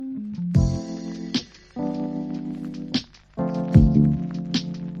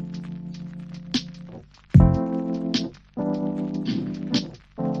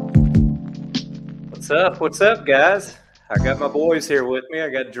up? What's up, guys? I got my boys here with me. I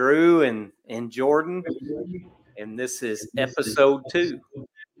got Drew and Jordan, and this is episode 2.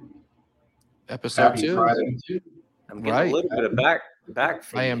 Episode 2. I'm getting a little bit of back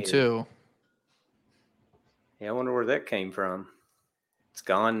feed I am here. too. Yeah, I wonder where that came from. It's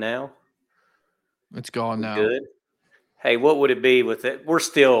gone now. It's gone now. Good. Hey, what would it be with it? We're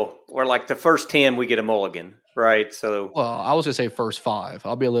like the first 10 we get a mulligan, right? So, well, I was going to say first 5.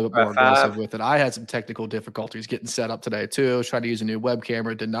 I'll be a little bit more aggressive with it. I had some technical difficulties getting set up today too. I was trying to use a new web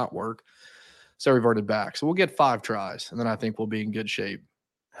camera. It did not work. So I reverted back. So we'll get 5 tries, and then I think we'll be in good shape.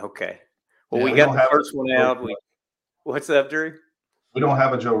 Okay. Well, we got the first one out. What's up, Drew? We don't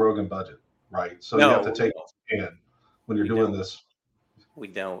have a Joe Rogan budget, right? So you have to take it in when you're doing this. We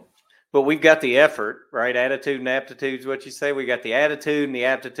don't. But we've got the effort, right? Attitude and aptitude is what you say. We got the attitude and the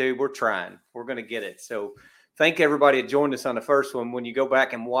aptitude. We're trying. We're going to get it. So thank everybody that joined us on the first one. When you go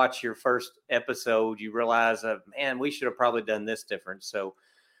back and watch your first episode, you realize, man, we should have probably done this different. So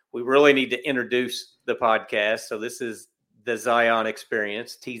we really need to introduce the podcast. So this is the Zion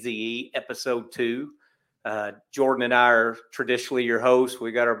Experience, TZE, episode 2. Jordan and I are traditionally your hosts.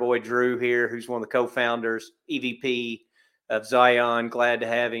 We got our boy Drew here, who's one of the co-founders, EVP of Zion. Glad to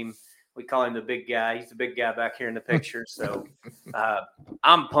have him. We call him the big guy. He's the big guy back here in the picture. So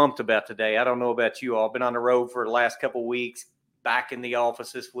I'm pumped about today. I don't know about you all. I've been on the road for the last couple of weeks, back in the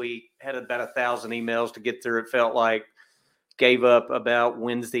office this week. Had about 1,000 emails to get through, it felt like. Gave up about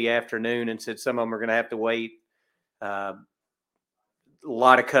Wednesday afternoon and said some of them are going to have to wait. A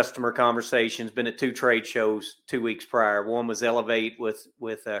lot of customer conversations. Been at 2 trade shows 2 weeks prior. One was Elevate with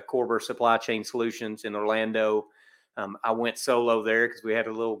Corber Supply Chain Solutions in Orlando. I went solo there because we had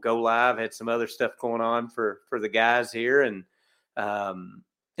a little go live, had some other stuff going on for the guys here. And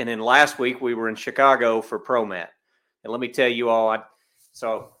then last week we were in Chicago for ProMat. And let me tell you all,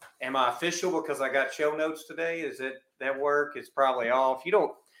 so am I official because I got show notes today? Is it that work? It's probably off.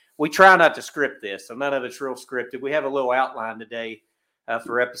 We try not to script this, so none of it's real scripted. We have a little outline today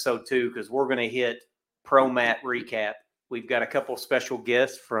for episode 2 because we're going to hit ProMat Recap. We've got a couple special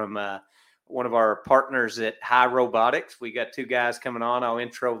guests from one of our partners at HAI Robotics. We got 2 guys coming on. I'll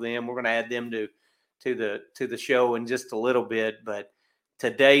intro them. We're going to add them to the show in just a little bit. But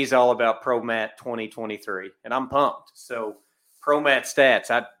today's all about ProMat 2023, and I'm pumped. So ProMat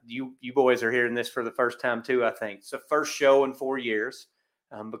stats. You boys are hearing this for the first time too, I think. It's the first show in 4 years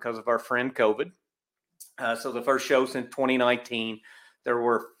because of our friend COVID. So the first show since 2019, there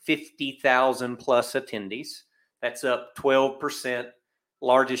were 50,000 plus attendees. That's up 12%.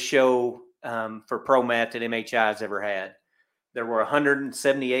 Largest show for ProMat that MHI has ever had. There were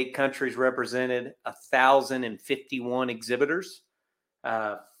 178 countries represented, 1,051 exhibitors,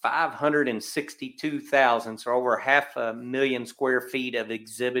 562,000, so over 500,000 square feet of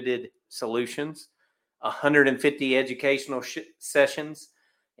exhibited solutions, 150 educational sessions,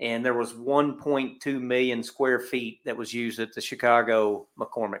 and there was 1.2 million square feet that was used at the Chicago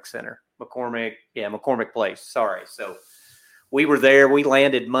McCormick Center. McCormick Place. Sorry. So we were there. We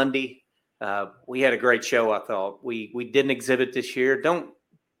landed Monday. We had a great show, I thought. We didn't exhibit this year. Don't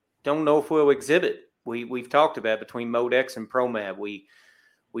know if we'll exhibit. We've talked about between Modex and ProMat. We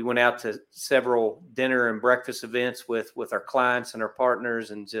went out to several dinner and breakfast events with our clients and our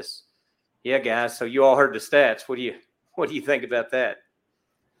partners, and just, yeah, guys. So you all heard the stats. What do you think about that?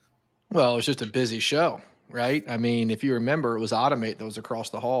 Well, it was just a busy show, right? I mean, if you remember, it was Automate that was across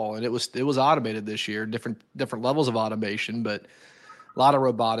the hall, and it was automated this year, different levels of automation, but a lot of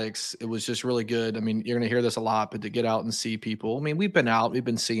robotics. It was just really good. I mean, you're going to hear this a lot, but to get out and see people. I mean, we've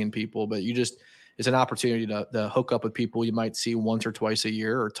been seeing people, but it's an opportunity to hook up with people you might see once or twice a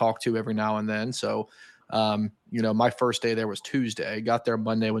year or talk to every now and then. So, my first day there was Tuesday. Got there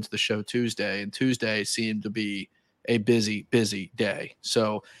Monday, went to the show Tuesday, and Tuesday seemed to be a busy day.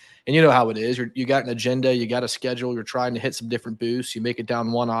 So, and you know how it is. You got an agenda, you got a schedule, you're trying to hit some different booths. You make it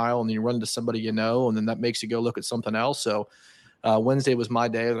down one aisle, and then you run into somebody and then that makes you go look at something else. So Wednesday was my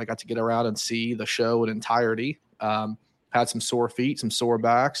day that I got to get around and see the show in entirety. Had some sore feet, some sore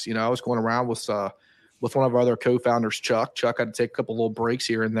backs. I was going around with one of our other co-founders, Chuck. Chuck had to take a couple little breaks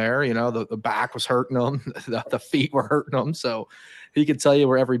here and there. The back was hurting him. The feet were hurting him. So he could tell you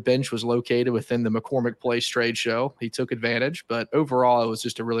where every bench was located within the McCormick Place trade show. He took advantage. But overall, it was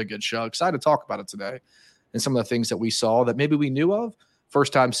just a really good show. Excited to talk about it today and some of the things that we saw that maybe we knew of,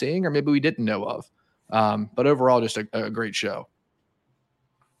 first time seeing, or maybe we didn't know of. But overall, just a great show.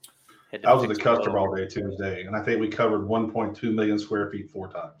 I was at the customer all day Tuesday, and I think we covered 1.2 million square feet 4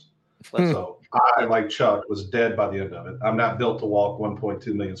 times. So I, like Chuck, was dead by the end of it. I'm not built to walk 1.2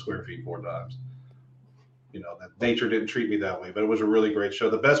 million square feet 4 times. that nature didn't treat me that way, but it was a really great show.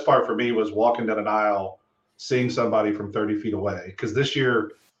 The best part for me was walking down an aisle, seeing somebody from 30 feet away. Because this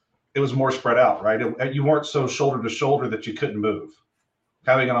year it was more spread out, right? You weren't so shoulder to shoulder that you couldn't move.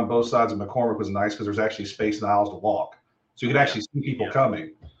 Having it on both sides of McCormick was nice because there's actually space in the aisles to walk. So you could actually see people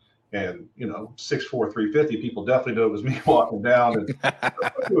coming. And, 6'4", 350, people definitely knew it was me walking down, and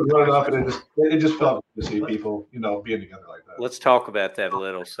running up, and it just felt good to see people, being together like that. Let's talk about that a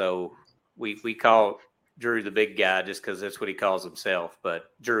little. So we call Drew the big guy just because that's what he calls himself,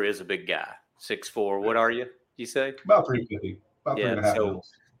 but Drew is a big guy, 6'4". What are you? You say about 350, about 3.5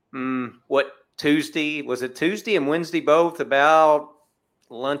 pounds. What Tuesday was it? Tuesday and Wednesday both about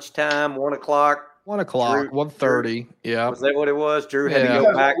lunchtime, 1 o'clock. 1 o'clock, 1:30. Yeah. Was that what it was? Drew had to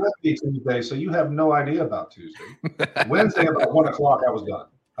go back. Tuesday, so you have no idea about Tuesday. Wednesday about 1 o'clock, I was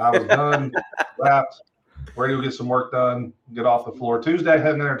done. Wrapped, ready to get some work done, get off the floor. Tuesday,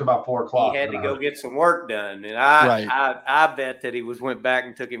 heading there until about 4 o'clock. He had to go get some work done, and I bet that he went back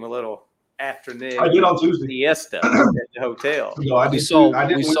and took him a little afternoon. I did on Tuesday. Siesta at the hotel.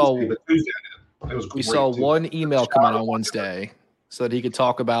 We saw one email come out on Wednesday, so that he could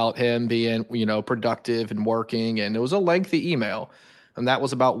talk about him being, productive and working. And it was a lengthy email. And that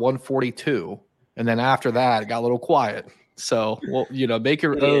was about 1:42. And then after that, it got a little quiet. So, make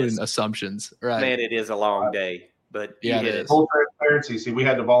your own assumptions. Right. Man, it is a long day. But it is. Full transparency. See, we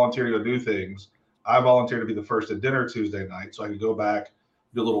had to volunteer to do things. I volunteered to be the first at dinner Tuesday night so I could go back,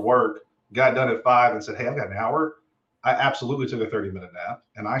 do a little work. Got done at 5 and said, hey, I've got an hour. I absolutely took a 30-minute nap.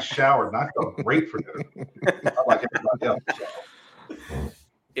 And I showered, and I felt great for dinner. I'm like everybody else. So.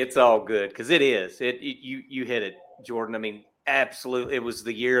 It's all good because it is. You hit it, Jordan. I mean, absolutely. It was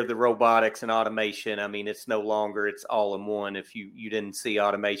the year of the robotics and automation. I mean, it's no longer. It's all in one. If you didn't see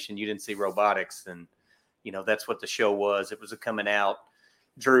automation, you didn't see robotics, and that's what the show was. It was coming out.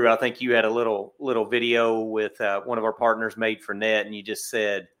 Drew, I think you had a little video with one of our partners, Made for Net, and you just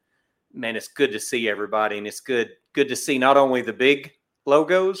said, "Man, it's good to see everybody, and it's good to see not only the big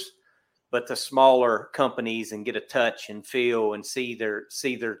logos, but the smaller companies and get a touch and feel and see their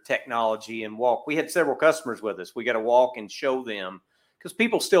technology and walk." We had several customers with us. We got to walk and show them because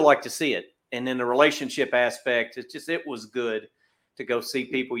people still like to see it. And then the relationship aspect, it was good to go see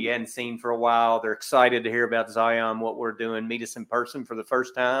people you hadn't seen for a while. They're excited to hear about Zion, what we're doing, meet us in person for the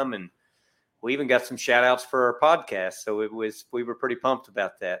first time. And we even got some shout outs for our podcast. So we were pretty pumped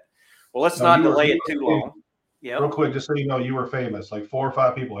about that. Well, let's not delay it too long. Yeah. Real quick, just so you know, you were famous. Like 4 or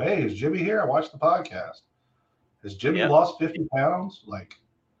 5 people. Hey, is Jimmy here? I watched the podcast. Has Jimmy lost 50 pounds? Like,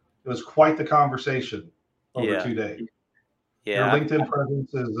 it was quite the conversation over 2 days. Yeah. Your LinkedIn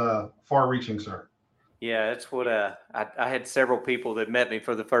presence is far-reaching, sir. Yeah, that's what I had several people that met me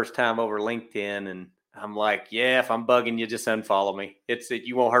for the first time over LinkedIn, and I'm like, yeah, if I'm bugging you, just unfollow me.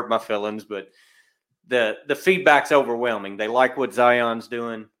 You won't hurt my feelings, but the feedback's overwhelming. They like what Zion's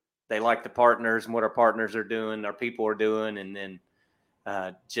doing. They like the partners and what our partners are doing, our people are doing, and then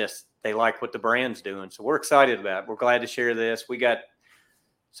they like what the brand's doing. So we're excited about it. We're glad to share this.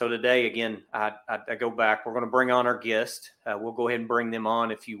 So today, again, I go back. We're going to bring on our guest. We'll go ahead and bring them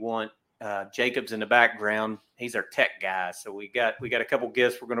on if you want. Jacob's in the background. He's our tech guy. So we got a couple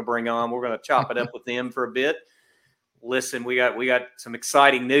guests we're going to bring on. We're going to chop it up with them for a bit. Listen, we got some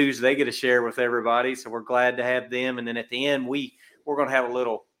exciting news they get to share with everybody. So we're glad to have them. And then at the end, we're going to have a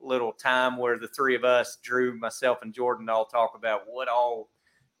little time where the three of us, Drew, myself, and Jordan, all talk about what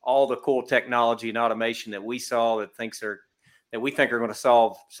all the cool technology and automation that we saw that we think are going to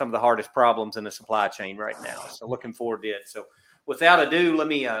solve some of the hardest problems in the supply chain right now. So looking forward to it. So without ado, let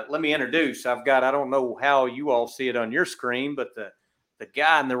me introduce. I don't know how you all see it on your screen, but the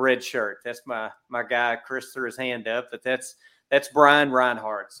guy in the red shirt, that's my guy. Chris threw his hand up, but that's Brian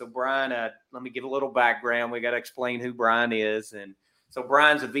Reinhardt. So Brian, let me give a little background. We got to explain who Brian is. And so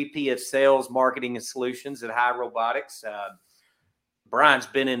Brian's a VP of Sales, Marketing, and Solutions at HAI Robotics. Brian's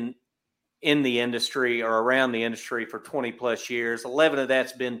been in the industry or around the industry for 20 plus years. 11 of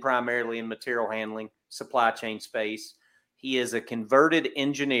that's been primarily in material handling, supply chain space. He is a converted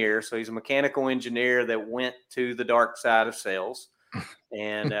engineer. So he's a mechanical engineer that went to the dark side of sales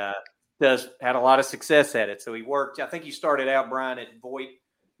and had a lot of success at it. So he worked, I think you started out, Brian, at Voight.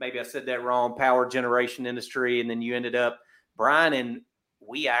 Maybe I said that wrong, power generation industry. And then you ended up, Brian and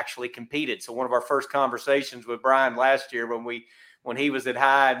we actually competed. So one of our first conversations with Brian last year when he was at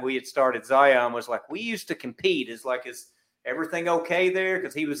HAI and we had started Zion was like, we used to compete. Is everything okay there?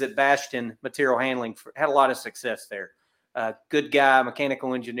 Because he was at Bastion Material Handling, had a lot of success there. Good guy,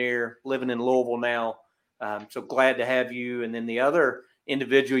 mechanical engineer, living in Louisville now. So glad to have you. And then the other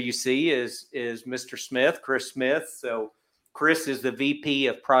individual you see is Mr. Smith, Chris Smith. So Chris is the VP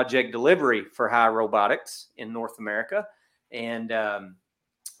of Project Delivery for HAI Robotics in North America. And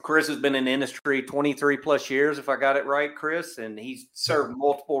Chris has been in the industry 23 plus years, if I got it right, Chris. And he's served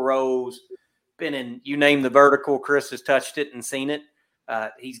multiple roles, been in, you name the vertical, Chris has touched it and seen it.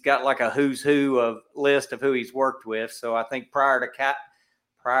 He's got like a who's who of list of who he's worked with. So I think prior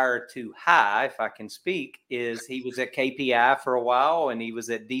to HAI, if I can speak, is he was at KPI for a while, and he was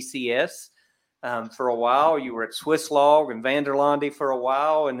at DCS for a while. You were at Swisslog and Vanderlande for a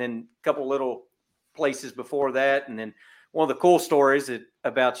while, and then a couple little places before that. And then one of the cool stories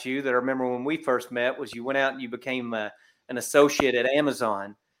about you that I remember when we first met was you went out and you became an associate at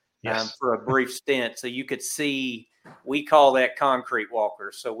Amazon for a brief stint. So you could see, we call that concrete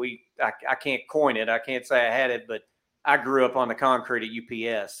walkers. So I can't coin it. I can't say I had it, but I grew up on the concrete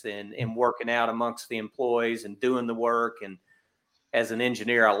at UPS and working out amongst the employees and doing the work. And as an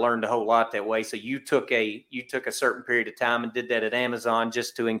engineer, I learned a whole lot that way. So you took a certain period of time and did that at Amazon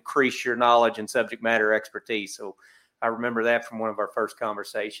just to increase your knowledge and subject matter expertise. So I remember that from one of our first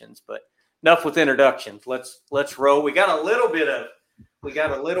conversations. But enough with introductions. Let's roll. We got a little bit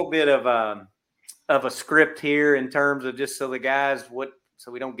of a script here in terms of just so the guys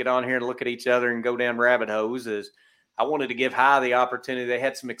so we don't get on here and look at each other and go down rabbit holes. Is I wanted to give HAI the opportunity. They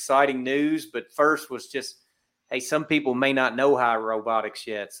had some exciting news, but first was just, hey, some people may not know HAI Robotics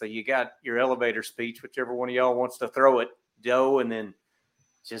yet. So you got your elevator speech, whichever one of y'all wants to throw it, Joe, and then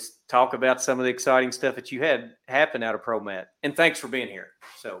just talk about some of the exciting stuff that you had happen out of ProMat. And thanks for being here.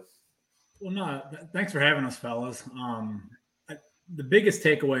 Well, no, thanks for having us, fellas. The biggest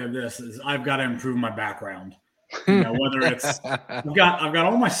takeaway of this is I've got to improve my background. Whether it's I've got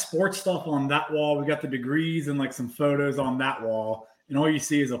all my sports stuff on that wall. We got the degrees and like some photos on that wall, and all you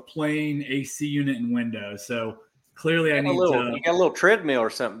see is a plain AC unit and windows. So clearly, I need to. You got a little treadmill or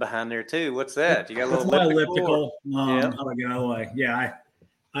something behind there too. What's that? You got a little elliptical.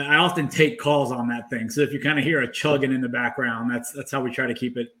 I often take calls on that thing. So if you kind of hear a chugging in the background, that's how we try to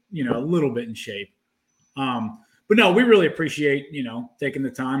keep it, a little bit in shape. But no, we really appreciate, taking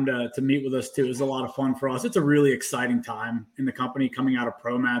the time to meet with us too. It was a lot of fun for us. It's a really exciting time in the company coming out of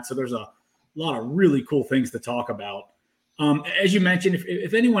ProMat. So there's a lot of really cool things to talk about. As you mentioned,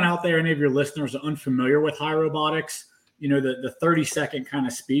 if anyone out there, any of your listeners are unfamiliar with HAI Robotics, the 30-second kind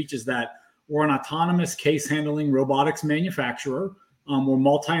of speech is that we're an autonomous case handling robotics manufacturer. We're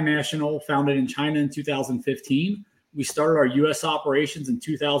multinational, founded in China in 2015. We started our U.S. operations in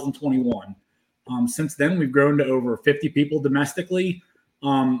 2021. Since then, we've grown to over 50 people domestically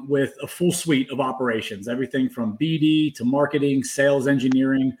with a full suite of operations, everything from BD to marketing, sales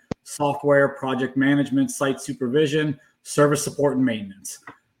engineering, software, project management, site supervision, service support, and maintenance.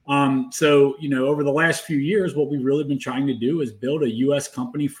 So, over the last few years, what we've really been trying to do is build a U.S.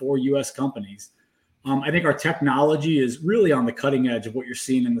 company for U.S. companies. I think our technology is really on the cutting edge of what you're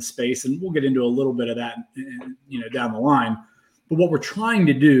seeing in the space, and we'll get into a little bit of that, down the line. But what we're trying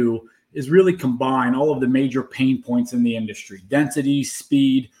to do is really combine all of the major pain points in the industry, density,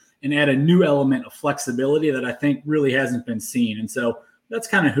 speed, and add a new element of flexibility that I think really hasn't been seen. And so that's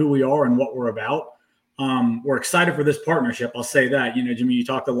kind of who we are and what we're about. We're excited for this partnership. I'll say that, Jimmy, you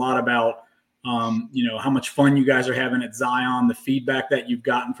talked a lot about, how much fun you guys are having at Zion, the feedback that you've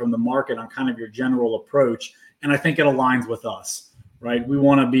gotten from the market on kind of your general approach. And I think it aligns with us, right? We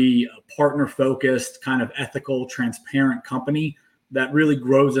want to be a partner-focused, kind of ethical, transparent company that really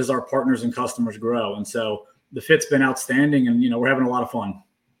grows as our partners and customers grow. And so the fit's been outstanding, and, we're having a lot of fun.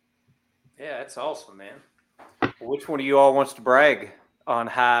 Yeah, that's awesome, man. Well, which one of you all wants to brag on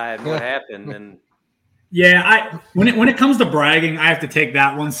HAI and what happened? And yeah, when it comes to bragging, I have to take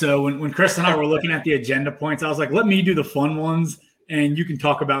that one. So when Chris and I were looking at the agenda points, I was like, let me do the fun ones, and you can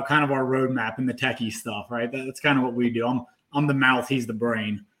talk about kind of our roadmap and the techie stuff, right? That's kind of what we do. I'm the mouth, he's the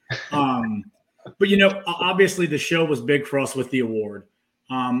brain. But, obviously the show was big for us with the award.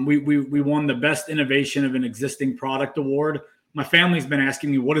 We won the Best Innovation of an Existing Product award. My family's been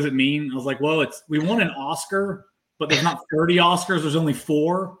asking me, what does it mean? I was like, well, we won an Oscar, but there's not 30 Oscars. There's only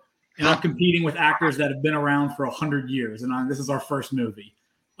 4. And I'm competing with actors that have been around for 100 years. And this is our first movie.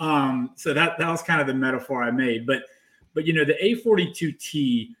 So that was kind of the metaphor I made. But the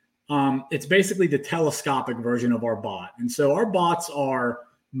A42T, it's basically the telescopic version of our bot. And so our bots are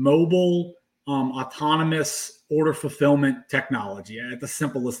mobile, autonomous order fulfillment technology at the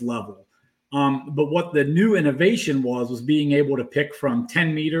simplest level. But what the new innovation was being able to pick from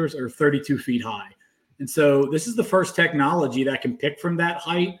 10 meters or 32 feet high. And so this is the first technology that can pick from that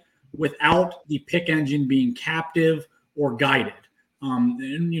height without the pick engine being captive or guided.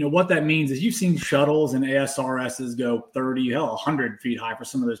 And what that means is you've seen shuttles and ASRSs go 30, 100 feet high for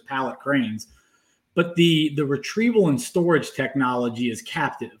some of those pallet cranes. but the retrieval and storage technology is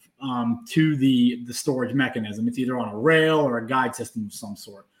captive to the storage mechanism. It's either on a rail or a guide system of some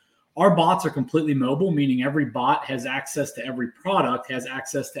sort. Our bots are completely mobile, meaning every bot has access to every product, has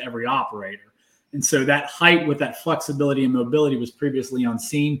access to every operator. And so that height with that flexibility and mobility was previously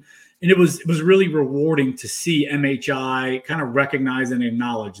unseen. And it was really rewarding to see MHI kind of recognize and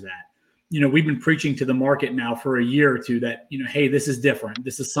acknowledge that. We've been preaching to the market now for a year or two that, hey, this is different.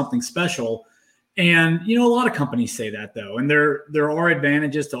 This is something special. And, a lot of companies say that, though. And there are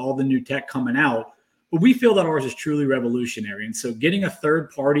advantages to all the new tech coming out. But we feel that ours is truly revolutionary. And so getting a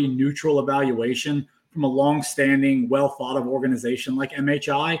third-party neutral evaluation from a long-standing, well-thought-of organization like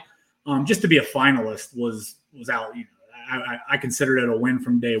MHI, just to be a finalist was out. I considered it a win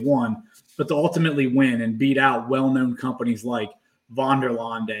from day one. But to ultimately win and beat out well-known companies like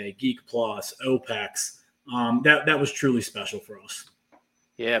Vonderlande, Geek Plus, OPEX, that was truly special for us.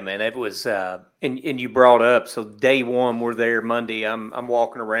 Yeah, man, it was, and you brought up, so day one, we're there Monday. I'm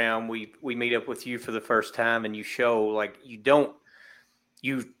walking around. We meet up with you for the first time, and you show like you don't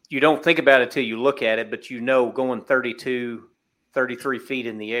think about it till you look at it, but going 32, 33 feet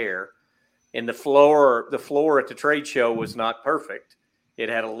in the air, and the floor at the trade show was not perfect. It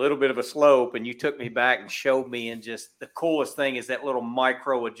had a little bit of a slope, and you took me back and showed me, and just the coolest thing is that little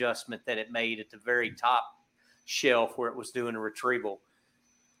micro adjustment that it made at the very top shelf where it was doing a retrieval.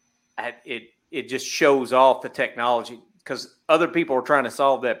 It just shows off the technology, because other people are trying to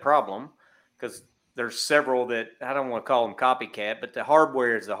solve that problem, because there's several that I don't want to call them copycat, but the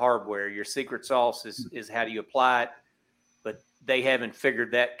hardware is the hardware. Your secret sauce is how do you apply it, but they haven't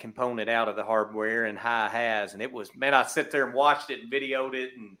figured that component out of the hardware, and HAI has. And it was, man, I sit there and watched it and videoed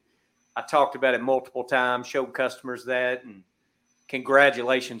it, and I talked about it multiple times, showed customers that, and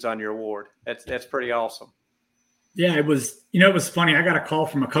congratulations on your award. That's pretty awesome. Yeah, it was funny. I got a call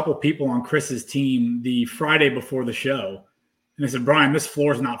from a couple people on Chris's team the Friday before the show. And they said, Brian, this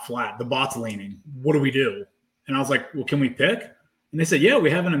floor is not flat. The bot's leaning. What do we do? And I was like, well, can we pick? And they said, yeah,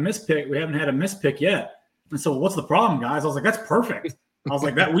 we haven't had a mispick yet. And so what's the problem, guys? I was like, that's perfect. I was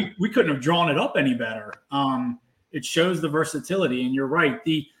like, that we couldn't have drawn it up any better. It shows the versatility. And you're right.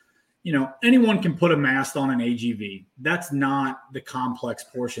 Anyone can put a mast on an AGV. That's not the complex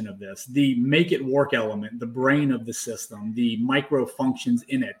portion of this. The make it work element, the brain of the system, the micro functions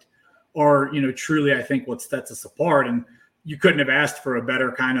in it are, truly, I think, what sets us apart. And you couldn't have asked for a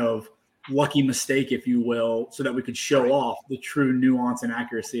better kind of lucky mistake, if you will, so that we could show off the true nuance and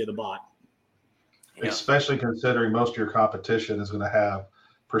accuracy of the bot. Yeah. Especially considering most of your competition is going to have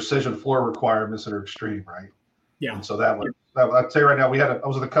precision floor requirements that are extreme, right? Yeah. And so I'd say right now, I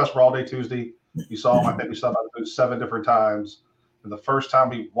was with the customer all day Tuesday. You saw him, I think we saw him about 7 different times. And the first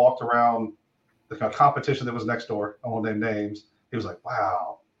time he walked around the kind of competition that was next door, I won't name names, he was like,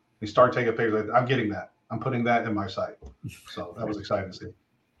 wow. He started taking pictures. Like, I'm getting that. I'm putting that in my site. So that was exciting to see.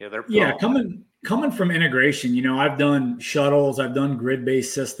 Yeah, coming from integration, I've done shuttles, I've done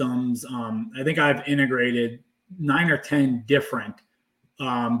grid-based systems. I think I've integrated 9 or 10 different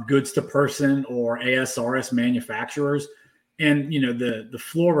goods to person or ASRS manufacturers. And, the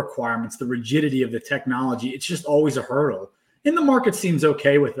floor requirements, the rigidity of the technology, it's just always a hurdle. And the market seems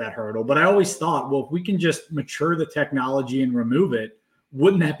okay with that hurdle. But I always thought, well, if we can just mature the technology and remove it,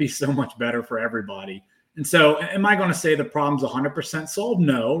 wouldn't that be so much better for everybody? And so am I going to say the problem's 100% solved?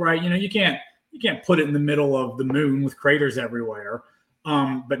 No, right? You can't put it in the middle of the moon with craters everywhere.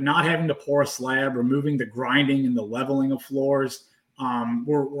 But not having to pour a slab, removing the grinding and the leveling of floors,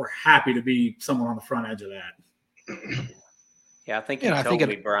 we're happy to be someone on the front edge of that. Yeah, I think you told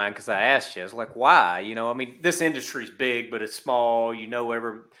me, Brian, because I asked you. I was like, why? This industry's big, but it's small.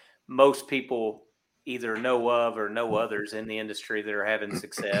 Most people either know of or know others in the industry that are having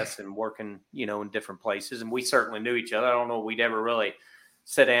success and working, in different places. And we certainly knew each other. I don't know if we'd ever really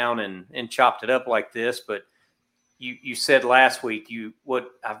sit down and chopped it up like this, but you said last week,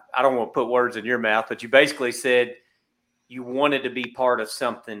 I don't want to put words in your mouth, but you basically said you wanted to be part of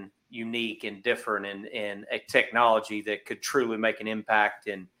something unique and different and a technology that could truly make an impact.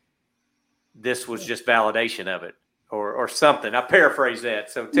 And this was just validation of it or something. I paraphrase that.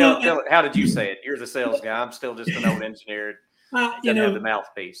 So tell how did you say it? You're the sales guy. I'm still just an old engineer. Doesn't have the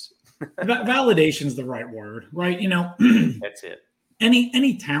mouthpiece. Validation is the right word, right? That's it.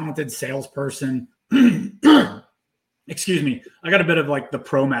 Any talented salesperson, excuse me, I got a bit of like the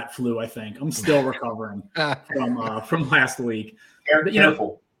ProMat flu, I think. I'm still recovering from last week.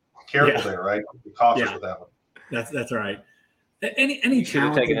 Careful there, right? Be cautious with that one. That's right. Any should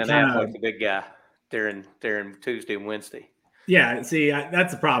have taken a nap like the big guy during Tuesday and Wednesday. Yeah, see,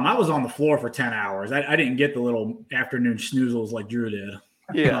 that's the problem. I was on the floor for 10 hours. I didn't get the little afternoon snoozles like Drew did.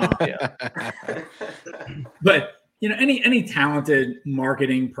 Yeah, But any talented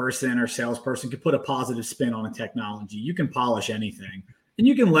marketing person or salesperson could put a positive spin on a technology. You can polish anything, and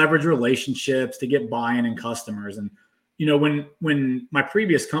you can leverage relationships to get buy-in and customers. And when my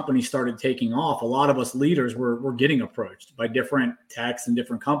previous company started taking off, a lot of us leaders were getting approached by different techs and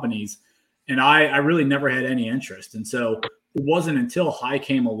different companies, and I really never had any interest. And so it wasn't until HAI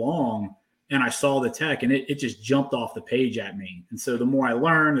came along and I saw the tech, and it just jumped off the page at me. And so the more I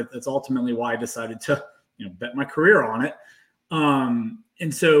learned, that's ultimately why I decided to bet my career on it.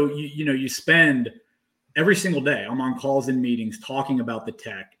 And so you spend every single day. I'm on calls and meetings talking about the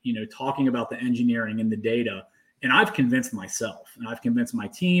tech, talking about the engineering and the data. And I've convinced myself, and I've convinced my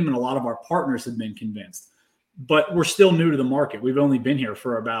team, and a lot of our partners have been convinced. But we're still new to the market. We've only been here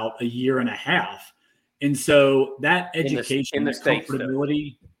for about a year and a half. And so that education, in the that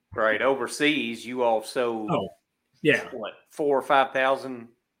comfortability. Right. Overseas, you also, what, 4,000 or 5,000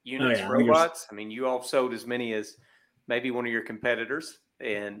 units robots? I mean, you all sold as many as maybe one of your competitors,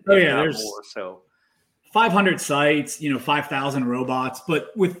 and there's more. So 500 sites, 5,000 robots,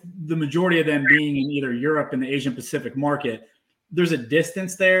 but with the majority of them being in either Europe and the Asian Pacific market, there's a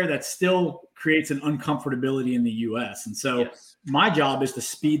distance there that still creates an uncomfortability in the US. And so my job is to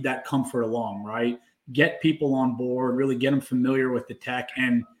speed that comfort along, right? Get people on board, really get them familiar with the tech,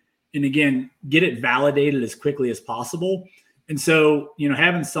 and again, get it validated as quickly as possible. And so,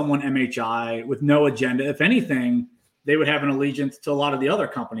 having someone MHI with no agenda, if anything, they would have an allegiance to a lot of the other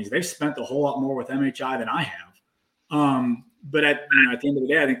companies. They've spent a whole lot more with MHI than I have. But at the end of the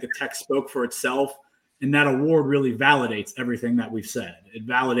day, I think the tech spoke for itself, and that award really validates everything that we've said. It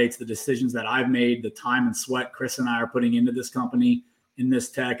validates the decisions that I've made, the time and sweat Chris and I are putting into this company, in this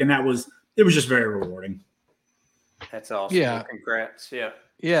tech, and it was just very rewarding. That's awesome. Yeah, well, congrats.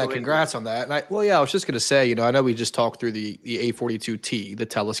 Yeah, congrats on that. And I was just going to say, I know we just talked through the A42T, the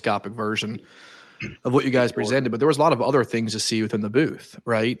telescopic version of what you guys presented, but there was a lot of other things to see within the booth,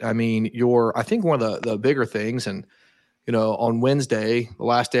 right? I mean, I think one of the bigger things, and on Wednesday, the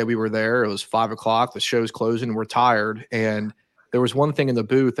last day we were there, it was 5:00, the show's closing, we're tired, and there was one thing in the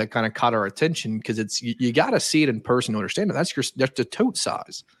booth that kind of caught our attention, because you got to see it in person to understand it. That's the tote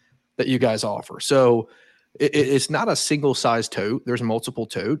size that you guys offer. So it's not a single size tote. There's multiple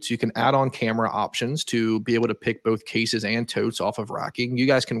totes. You can add on camera options to be able to pick both cases and totes off of racking. You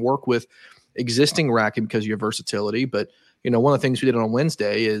guys can work with existing racking because of your versatility. But, one of the things we did on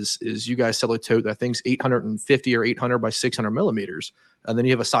Wednesday is you guys sell a tote that I think is 850 or 800 by 600 millimeters. And then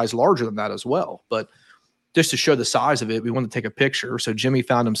you have a size larger than that as well. But just to show the size of it, we wanted to take a picture. So Jimmy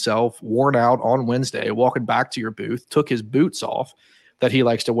found himself worn out on Wednesday, walking back to your booth, took his boots off that he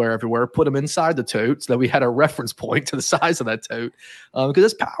likes to wear everywhere, put them inside the tote so that we had a reference point to the size of that tote, because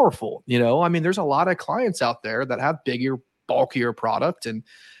it's powerful. I mean, there's a lot of clients out there that have bigger, bulkier product, and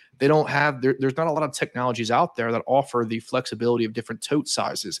they don't have, there's not a lot of technologies out there that offer the flexibility of different tote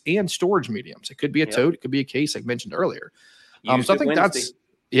sizes and storage mediums. It could be a tote, it could be a case, like mentioned earlier. So I think that's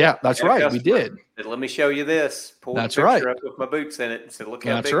right. We did. Let me show you this. Pull the picture up with my boots in it and said, look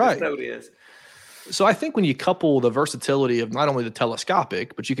how big this tote is. So I think when you couple the versatility of not only the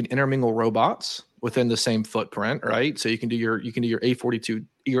telescopic, but you can intermingle robots within the same footprint, right? So you can do your A42,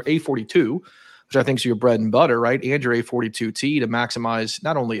 which I think is your bread and butter, right? And your A42T to maximize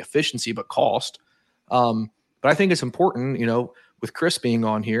not only efficiency, but cost. But I think it's important, with Chris being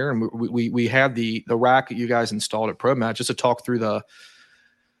on here, and we had the rack that you guys installed at ProMat, just to talk through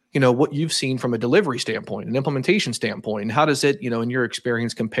what you've seen from a delivery standpoint, an implementation standpoint, and how does it, in your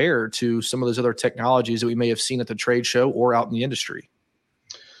experience, compare to some of those other technologies that we may have seen at the trade show or out in the industry?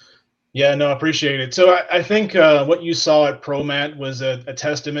 Yeah, no, I appreciate it. So I think what you saw at ProMat was a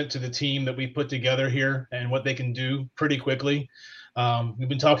testament to the team that we put together here and what they can do pretty quickly. We've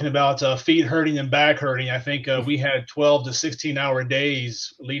been talking about feet hurting and back hurting. I think we had 12 to 16-hour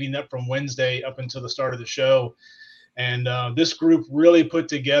days leading up from Wednesday up until the start of the show. And this group really put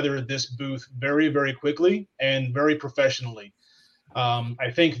together this booth very, very quickly and very professionally. I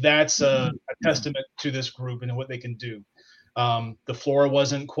think that's a testament to this group and what they can do. The floor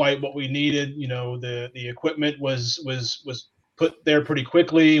wasn't quite what we needed. The equipment was put there pretty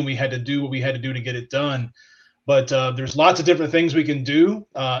quickly, and we had to do what we had to do to get it done. But there's lots of different things we can do,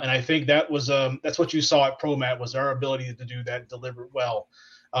 and I think that's what you saw at ProMat, was our ability to do that and deliver it well.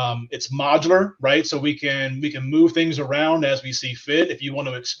 It's modular, right? So we can move things around as we see fit. If you want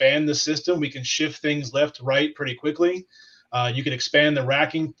to expand the system, we can shift things left to right pretty quickly. You can expand the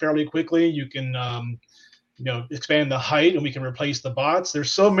racking fairly quickly. You can expand the height, and we can replace the bots.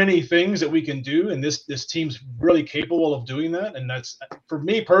 There's so many things that we can do, and this team's really capable of doing that. And that's, for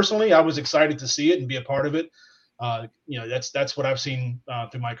me personally, I was excited to see it and be a part of it. That's what I've seen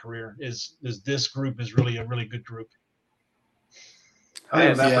through my career is this group is really a really good group. I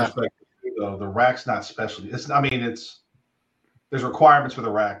think in that perspective, though, the rack's not specialty. There's requirements for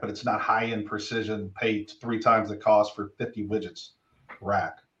the rack, but it's not high-end precision, paid 3 times the cost for 50 widgets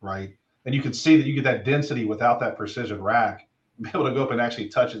rack, right? And you can see that you get that density without that precision rack. Be able to go up and actually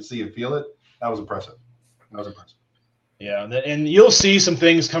touch it, see and feel it. That was impressive. Yeah, and you'll see some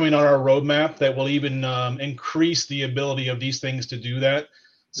things coming on our roadmap that will even increase the ability of these things to do that.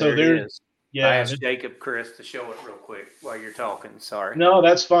 So there it is. Yeah, I asked Jacob Chris to show it real quick while you're talking. Sorry. No,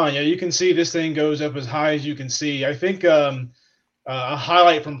 that's fine. Yeah, you can see this thing goes up as high as you can see. I think a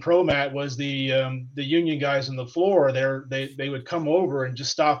highlight from ProMat was the union guys on the floor. They would come over and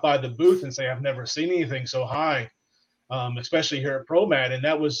just stop by the booth and say, "I've never seen anything so high," especially here at ProMat. And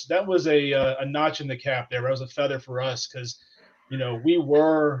that was a notch in the cap there. That was a feather for us because we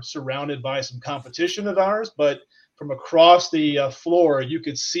were surrounded by some competition of ours, but from across the floor, you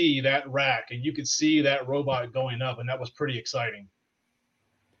could see that rack and you could see that robot going up, and that was pretty exciting.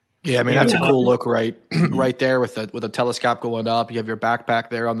 Yeah, I mean that's a cool look, right there with the telescope going up. You have your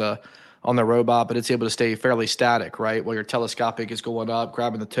backpack there on the robot, but it's able to stay fairly static, right? While your telescopic is going up,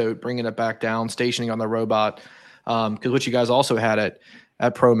 grabbing the tote, bringing it back down, stationing on the robot. Because what you guys also had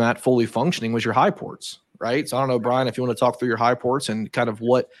at ProMat fully functioning was your high ports, right? So I don't know, Brian, if you want to talk through your high ports and kind of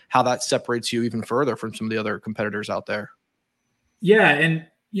how that separates you even further from some of the other competitors out there. Yeah, and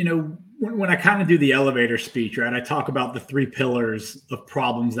when I kind of do the elevator speech, right, I talk about the 3 pillars of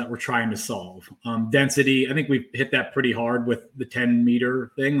problems that we're trying to solve. Density, I think we've hit that pretty hard with the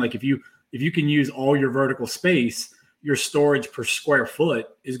 10-meter thing. Like if you can use all your vertical space, your storage per square foot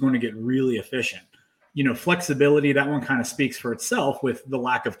is going to get really efficient. Flexibility, that one kind of speaks for itself with the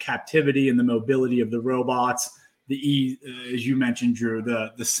lack of captivity and the mobility of the robots, the ease, as you mentioned, Drew,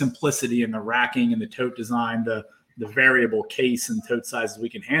 the simplicity in the racking and the tote design, the variable case and tote sizes we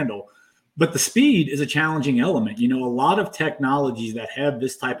can handle. But the speed is a challenging element. A lot of technologies that have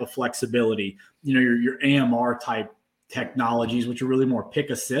this type of flexibility, your AMR type technologies, which are really more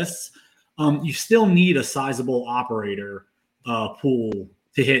pick assists, you still need a sizable operator pool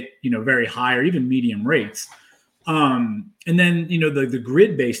to hit, very high or even medium rates. And then, the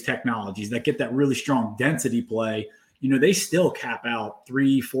grid-based technologies that get that really strong density play, they still cap out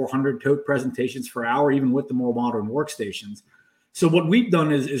 300-400 tote presentations per hour, even with the more modern workstations. So what we've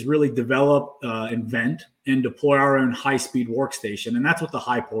done is really develop, invent, and deploy our own high-speed workstation. And that's what the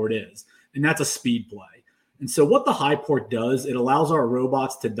high port is. And that's a speed play. And so what the high port does, it allows our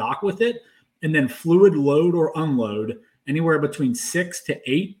robots to dock with it and then fluid load or unload anywhere between 6 to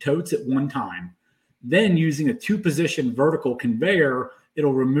 8 totes at one time. Then using a 2-position vertical conveyor,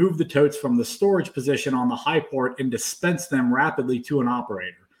 it'll remove the totes from the storage position on the high port and dispense them rapidly to an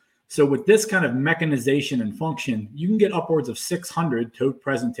operator. So with this kind of mechanization and function, you can get upwards of 600 tote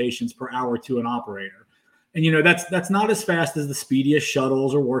presentations per hour to an operator. And that's not as fast as the speediest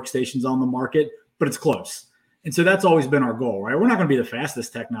shuttles or workstations on the market, but it's close. And so that's always been our goal, right? We're not going to be the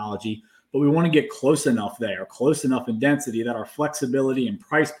fastest technology, but we want to get close enough there, close enough in density that our flexibility and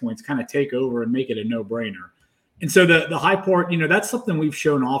price points kind of take over and make it a no-brainer. And so the high port, that's something we've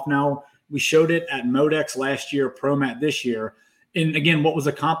shown off now. We showed it at Modex last year, ProMat this year. And again, what was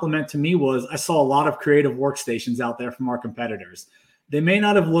a compliment to me was I saw a lot of creative workstations out there from our competitors. They may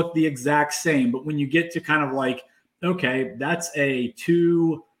not have looked the exact same, but when you get to kind of like, okay, that's a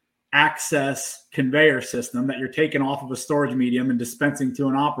 2-access conveyor system that you're taking off of a storage medium and dispensing to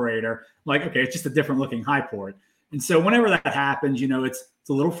an operator, like, okay, it's just a different looking high port. And so whenever that happens, it's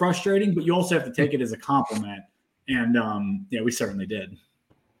a little frustrating, but you also have to take it as a compliment. And we certainly did.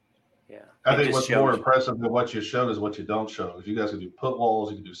 Yeah. I think what's more impressive than what you showed is what you don't show. Is you guys can do put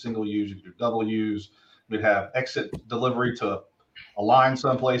walls, you can do single use, you can do double use. We'd have exit delivery to a line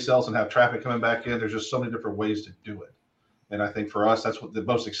someplace else and have traffic coming back in. There's just so many different ways to do it. And I think for us, that's what the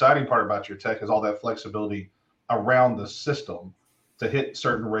most exciting part about your tech is, all that flexibility around the system to hit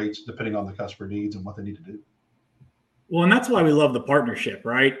certain rates depending on the customer needs and what they need to do. Well, and that's why we love the partnership,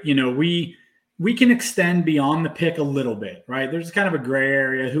 right? We can extend beyond the pick a little bit, right? There's kind of a gray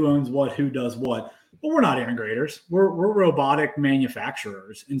area, who owns what, who does what, but we're not integrators. We're robotic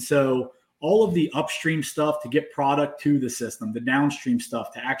manufacturers. And so all of the upstream stuff to get product to the system, the downstream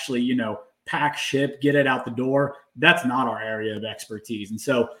stuff to actually, pack, ship, get it out the door, that's not our area of expertise. And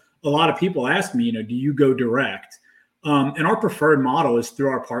so a lot of people ask me, do you go direct? And our preferred model is through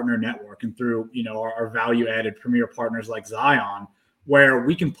our partner network and through, our value-added premier partners like Zion, where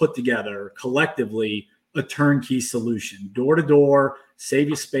we can put together collectively a turnkey solution, door to door, save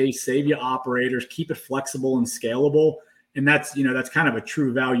you space, save you operators, keep it flexible and scalable. And that's kind of a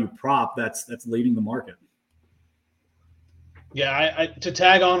true value prop that's leading the market. Yeah, I to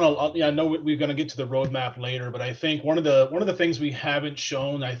tag on, I know we're going to get to the roadmap later, but I think one of the things we haven't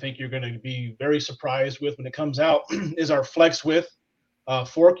shown, I think you're going to be very surprised with when it comes out, is our flex width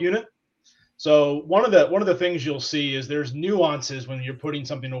fork unit. So one of the things you'll see is there's nuances when you're putting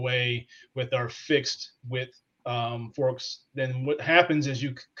something away with our fixed width forks. Then what happens is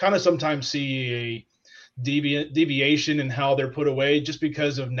you kind of sometimes see a deviation in how they're put away just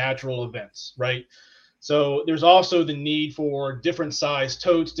because of natural events, right? So there's also the need for different size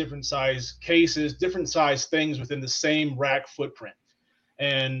totes, different size cases, different size things within the same rack footprint.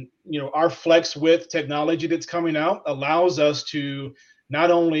 And our flex width technology that's coming out allows us to not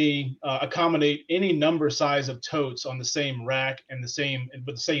only accommodate any number size of totes on the same rack and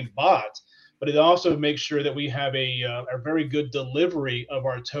with the same bot, but it also makes sure that we have a very good delivery of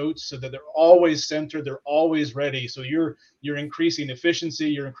our totes so that they're always centered, they're always ready. So you're increasing efficiency,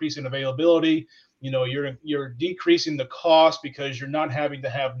 you're increasing availability. You're decreasing the cost because you're not having to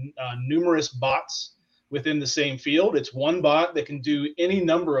have numerous bots within the same field. It's one bot that can do any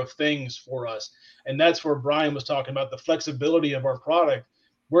number of things for us. And that's where Brian was talking about the flexibility of our product.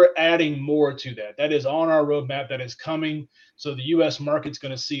 We're adding more to that. That is on our roadmap, that is coming. So the US market's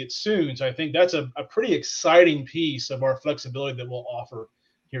going to see it soon. So I think that's a pretty exciting piece of our flexibility that we'll offer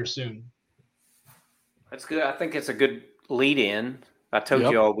here soon. That's good. I think it's a good lead in. I told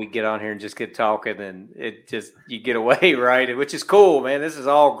you all we'd get on here and just get talking, and you get away, right? Which is cool, man. This is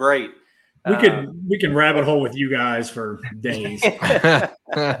all great. We can rabbit hole with you guys for days.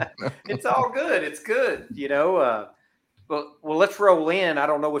 It's all good. It's good. Well, let's roll in. I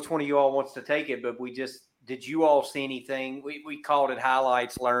don't know which one of you all wants to take it, but did you all see anything? We called it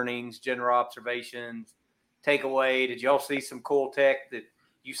highlights, learnings, general observations, takeaway. Did y'all see some cool tech that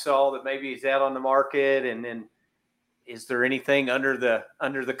you saw that maybe is out on the market? And then is there anything under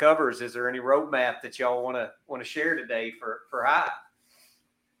the covers? Is there any roadmap that y'all want to share today for HAI?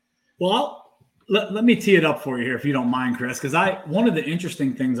 Well, let me tee it up for you here, if you don't mind, Chris, because one of the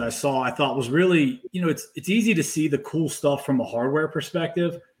interesting things I saw, I thought was really, it's easy to see the cool stuff from a hardware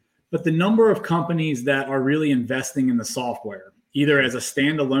perspective, but the number of companies that are really investing in the software, either as a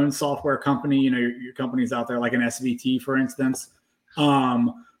standalone software company, your companies out there like an SVT, for instance,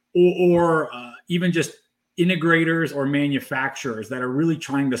 or even just integrators or manufacturers that are really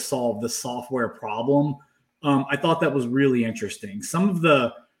trying to solve the software problem. I thought that was really interesting. Some of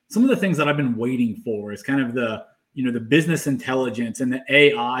the things that I've been waiting for is kind of the business intelligence and the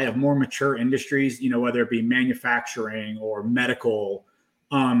AI of more mature industries, whether it be manufacturing or medical.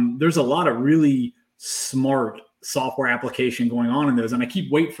 There's a lot of really smart software application going on in those. And I keep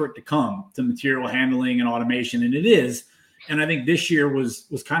waiting for it to come to material handling and automation. And it is. And I think this year was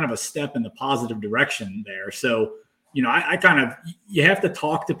kind of a step in the positive direction there. So, you have to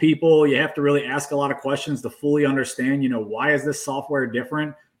talk to people. You have to really ask a lot of questions to fully understand, why is this software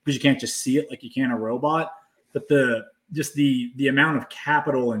different? Because you can't just see it like you can a robot. But the amount of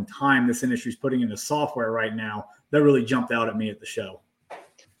capital and time this industry is putting into software right now, that really jumped out at me at the show.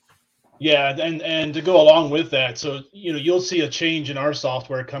 Yeah, and to go along with that, so you'll see a change in our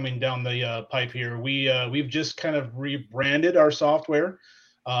software coming down the pipe here. We've just kind of rebranded our software.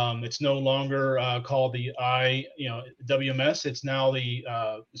 It's no longer called the WMS. It's now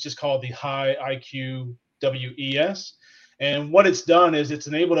it's just called the HAI IQ WES. And what it's done is it's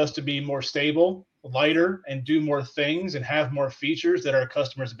enabled us to be more stable, lighter, and do more things and have more features that our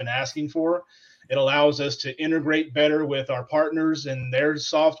customers have been asking for. It allows us to integrate better with our partners and their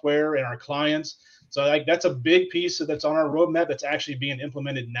software and our clients. So that's a big piece that's on our roadmap that's actually being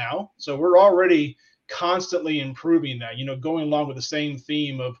implemented now. So we're already constantly improving that, going along with the same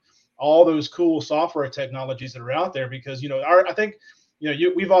theme of all those cool software technologies that are out there. Because, I think,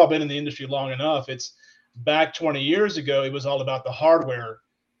 we've all been in the industry long enough. It's back 20 years ago, it was all about the hardware.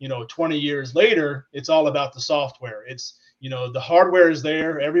 20 years later, it's all about the software. It's, the hardware is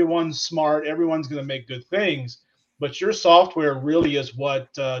there. Everyone's smart. Everyone's going to make good things. But your software really is what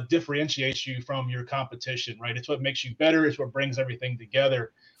differentiates you from your competition, right? It's what makes you better. It's what brings everything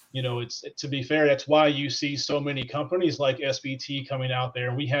together. It's, to be fair, that's why you see so many companies like SVT coming out there.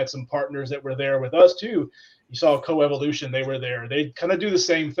 And we had some partners that were there with us too. You saw Coevolution, they were there. They kind of do the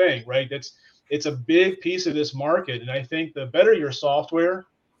same thing, right? It's a big piece of this market. And I think the better your software,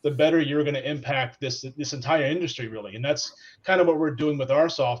 the better you're going to impact this entire industry, really. And that's kind of what we're doing with our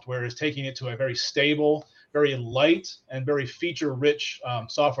software, is taking it to a very stable, very light, and very feature-rich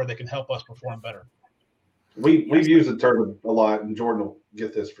software that can help us perform better. We've used the term a lot, and Jordan will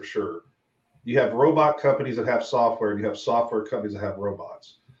get this for sure. You have robot companies that have software, and you have software companies that have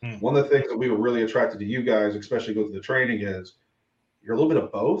robots. One of the things that we were really attracted to you guys, especially go through the training, is you're a little bit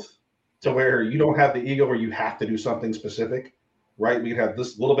of both, to where you don't have the ego where you have to do something specific. right? We can have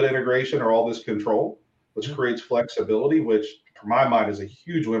this little bit of integration or all this control, which creates flexibility, which for my mind is a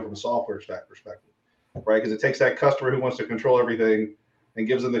huge win from a software stack perspective, right? Because it takes that customer who wants to control everything and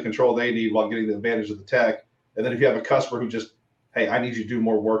gives them the control they need while getting the advantage of the tech. And then if you have a customer who just, hey, I need you to do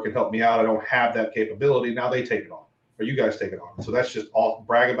more work and help me out, I don't have that capability, now they take it on, or you guys take it on. So that's just all,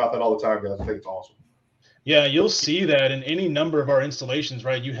 brag about that all the time, guys. I think it's awesome. Yeah, you'll see that in any number of our installations,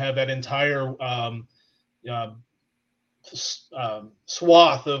 right? You have that entire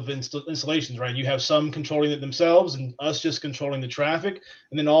swath of installations, right? You have some controlling it themselves and us just controlling the traffic,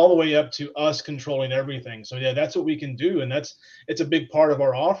 and then all the way up to us controlling everything. So yeah, that's what we can do. And it's a big part of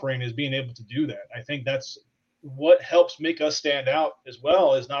our offering, is being able to do that. I think that's what helps make us stand out as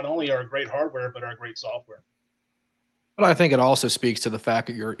well, is not only our great hardware, but our great software. But I think it also speaks to the fact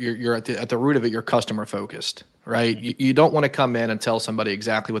that you're at the root of it, you're customer focused, right? You don't want to come in and tell somebody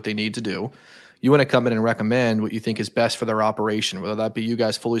exactly what they need to do. You want to come in and recommend what you think is best for their operation, whether that be you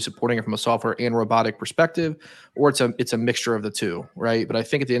guys fully supporting it from a software and robotic perspective, or it's a mixture of the two, right? But I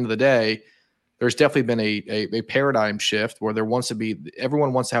think at the end of the day, there's definitely been a paradigm shift where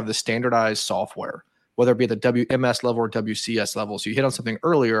everyone wants to have the standardized software, whether it be at the WMS level or WCS level. So you hit on something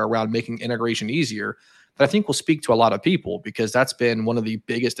earlier around making integration easier that I think will speak to a lot of people, because that's been one of the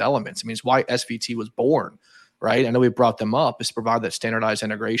biggest elements. I mean, it's why SVT was born, right? I know we brought them up, is to provide that standardized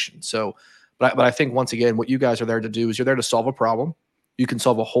integration. So, but I think once again, what you guys are there to do is you're there to solve a problem. You can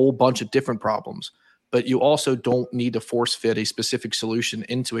solve a whole bunch of different problems, but you also don't need to force fit a specific solution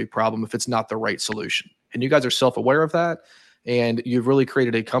into a problem if it's not the right solution. And you guys are self-aware of that. And you've really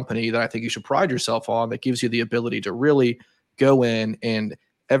created a company that I think you should pride yourself on, that gives you the ability to really go in, and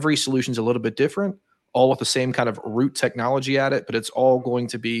every solution's a little bit different, all with the same kind of root technology at it, but it's all going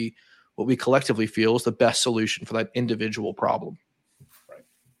to be what we collectively feel is the best solution for that individual problem. Right.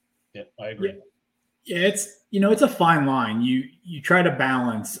 Yeah, I agree. Yeah, it's a fine line. You try to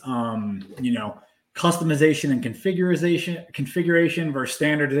balance, customization and configuration versus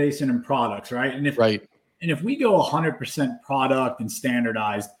standardization and products, right? And if we go 100% product and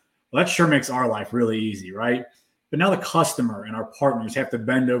standardized, well, that sure makes our life really easy, right? But now the customer and our partners have to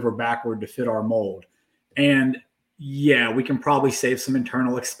bend over backward to fit our mold. And yeah, we can probably save some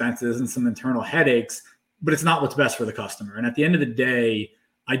internal expenses and some internal headaches, but it's not what's best for the customer. And at the end of the day,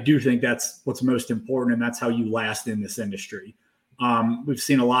 I do think that's what's most important, and that's how you last in this industry. We've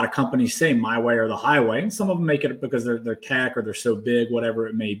seen a lot of companies say my way or the highway, and some of them make it because they're tech or they're so big, whatever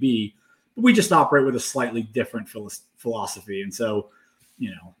it may be. But we just operate with a slightly different philosophy. And so,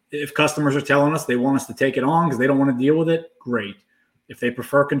 if customers are telling us they want us to take it on because they don't want to deal with it, great. If they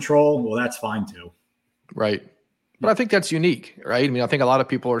prefer control, well, that's fine too. Right. But I think that's unique, right? I mean, I think a lot of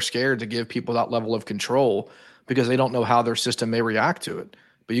people are scared to give people that level of control because they don't know how their system may react to it.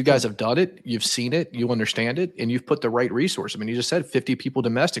 But you guys have done it, you've seen it, you understand it, and you've put the right resource. I mean, you just said 50 people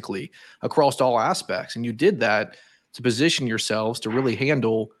domestically across all aspects, and you did that to position yourselves to really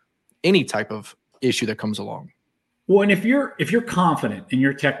handle any type of issue that comes along. Well, and if you're confident in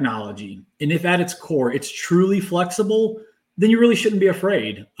your technology, and if at its core it's truly flexible, then you really shouldn't be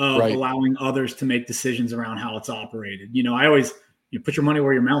afraid of allowing others to make decisions around how it's operated. I always put your money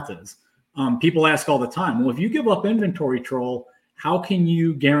where your mouth is. People ask all the time, well, if you give up inventory control, how can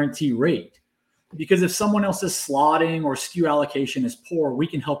you guarantee rate? Because if someone else's slotting or SKU allocation is poor, we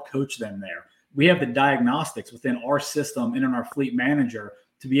can help coach them there. We have the diagnostics within our system and in our fleet manager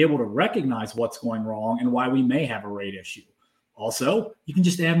to be able to recognize what's going wrong and why we may have a rate issue. Also, you can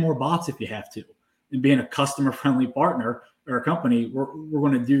just add more bots if you have to. And being a customer-friendly partner or a company, we're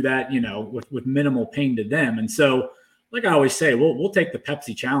going to do that, with minimal pain to them. And so, like I always say, we'll take the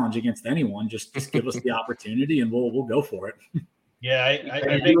Pepsi challenge against anyone. Just give us the opportunity, and we'll go for it. Yeah,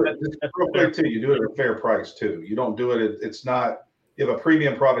 I think that's real quick too. You do it at a fair price too. You don't do it. It's not. You have a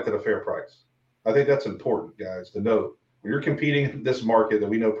premium product at a fair price. I think that's important, guys, to note. When you're competing in this market that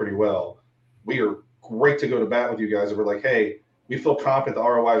we know pretty well, we are great to go to bat with you guys. And we're like, hey, we feel confident the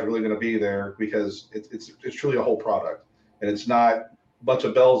ROI is really going to be there because it's truly a whole product, and it's not a bunch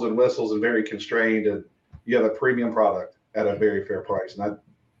of bells and whistles and very constrained. And you have a premium product at a very fair price. And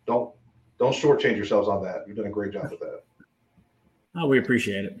don't shortchange yourselves on that. You've done a great job with that. Oh, we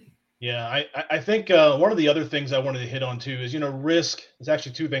appreciate it. Yeah, I think one of the other things I wanted to hit on too is, risk. There's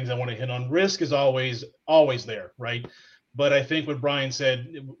actually two things I want to hit on. Risk is always there, right? But I think what Brian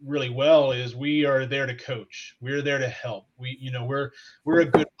said really well is we are there to coach. We're there to help. We're a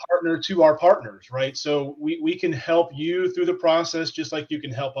good partner to our partners, right? So we can help you through the process just like you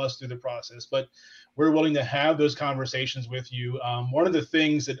can help us through the process. But we're willing to have those conversations with you. One of the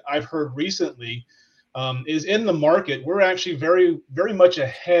things that I've heard recently is in the market, we're actually very, very much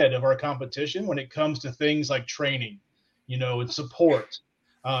ahead of our competition when it comes to things like training. and support,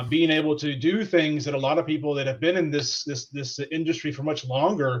 being able to do things that a lot of people that have been in this industry for much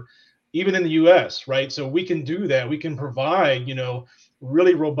longer, even in the U.S., right? So we can do that. We can provide,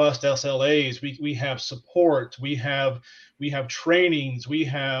 really robust SLAs. We have support. We have trainings. We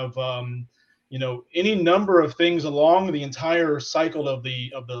have any number of things along the entire cycle of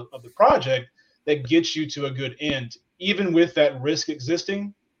the project that gets you to a good end. Even with that risk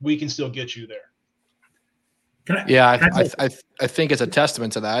existing, we can still get you there. I think it's a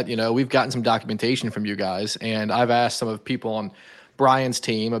testament to that. We've gotten some documentation from you guys, and I've asked some of the people on Brian's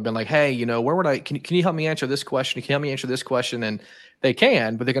team. I've been like, hey, where would I? Can you help me answer this question? Can you help me answer this question? And they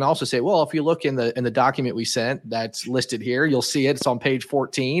can, but they can also say, well, if you look in the document we sent that's listed here, you'll see it. It's on page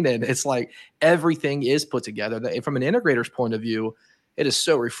 14, and it's like everything is put together. From an integrator's point of view, it is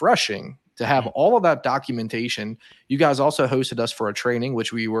so refreshing to have all of that documentation. You guys also hosted us for a training,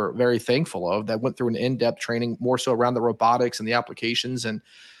 which we were very thankful of, that went through an in-depth training more so around the robotics and the applications, and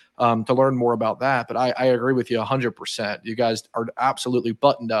to learn more about that. But I agree with you 100%. You guys are absolutely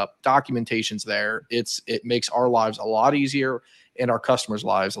buttoned up. Documentation's there. It makes our lives a lot easier and our customers'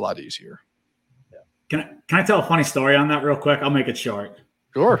 lives a lot easier. Can I tell a funny story on that real quick? I'll make it short.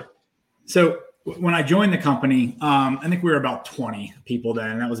 Sure. So when I joined the company, I think we were about 20 people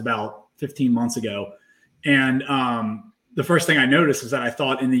then. That was about 15 months ago. And the first thing I noticed was that I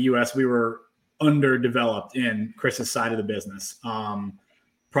thought in the U.S. we were underdeveloped in Chris's side of the business.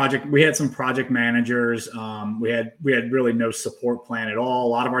 We had some project managers. We had really no support plan at all. A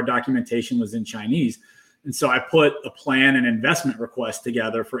lot of our documentation was in Chinese. And so I put a plan and investment request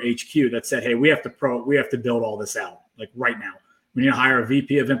together for HQ that said, hey, we have to build all this out like right now. We need to hire a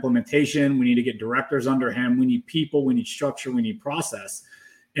VP of implementation. We need to get directors under him. We need people. We need structure. We need process.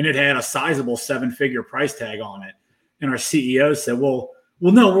 And it had a sizable 7-figure price tag on it. And our CEO said, well,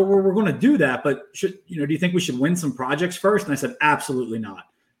 no, we're going to do that. But do you think we should win some projects first? And I said, absolutely not.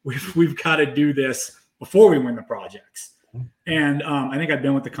 We've got to do this before we win the projects. And I think I've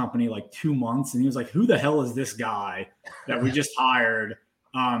been with the company like 2 months, and he was like, who the hell is this guy that we just hired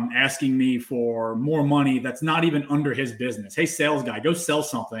asking me for more money that's not even under his business? Hey, sales guy, go sell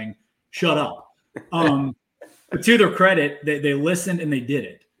something. Shut up. But to their credit, they listened and they did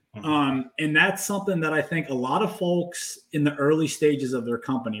it. And that's something that I think a lot of folks in the early stages of their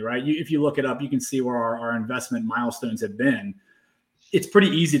company, right? If you look it up, you can see where our investment milestones have been. It's pretty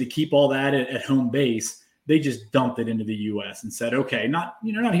easy to keep all that at home base. They just dumped it into the U.S. and said, okay, not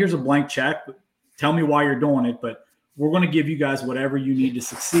here's a blank check, but tell me why you're doing it, but we're going to give you guys whatever you need to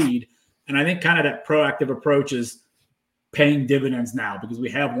succeed. And I think kind of that proactive approach is paying dividends now because we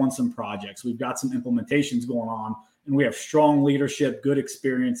have won some projects. We've got some implementations going on, and we have strong leadership, good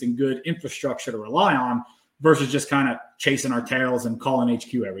experience, and good infrastructure to rely on versus just kind of chasing our tails and calling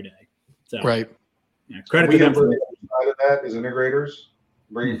HQ every day. So, right. Yeah, credit to them. The side of that is integrators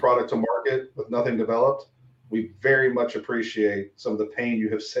bringing product to market with nothing developed. We very much appreciate some of the pain you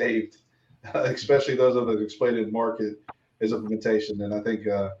have saved, especially those of the explained market as implementation. And I think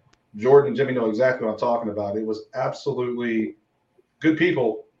Jordan and Jimmy know exactly what I'm talking about. It was absolutely good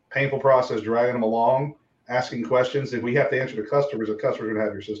people, painful process, dragging them along, asking questions. If we have to answer the customers are going to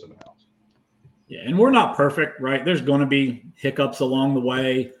have your system in-house. Yeah, and we're not perfect, right? There's going to be hiccups along the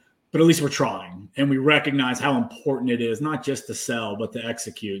way, but at least we're trying. And we recognize how important it is, not just to sell, but to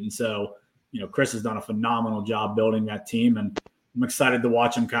execute. And so, Chris has done a phenomenal job building that team, and I'm excited to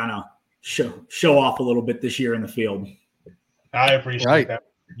watch him kind of show off a little bit this year in the field. I appreciate that.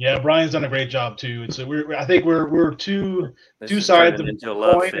 Yeah, Brian's done a great job too. And so I think we're two sides of the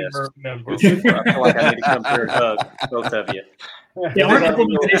coin. I feel like I need to come through and hug both of you. Yeah, aren't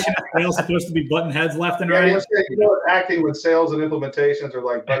implementation and sales supposed to be button heads left and right? Acting with sales and implementations are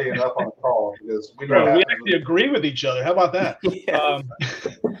like buddying up on a call because we actually agree with each other. How about that?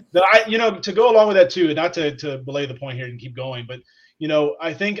 To go along with that too, and not to belay the point here and keep going, but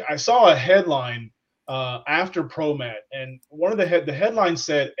I think I saw a headline after ProMat, and one of the headlines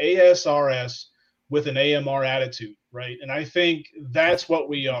said ASRS with an AMR attitude, right? And I think that's what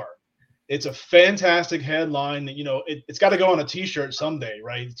we are. It's a fantastic headline. It's got to go on a T-shirt someday,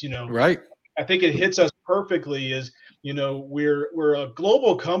 right? Right. I think it hits us perfectly. We're a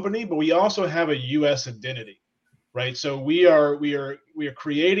global company, but we also have a U.S. identity, right? So we are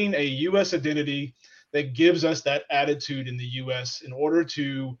creating a U.S. identity that gives us that attitude in the U.S. in order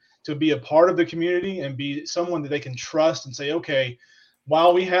to be a part of the community and be someone that they can trust and say, okay,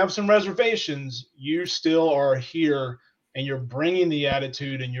 while we have some reservations, you still are here. And you're bringing the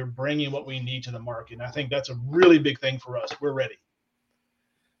attitude and you're bringing what we need to the market. And I think that's a really big thing for us. We're ready.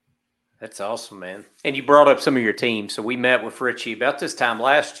 That's awesome, man. And you brought up some of your teams. So we met with Richie about this time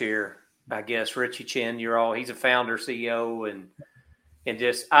last year. I guess Richie Chin, he's a founder, CEO, and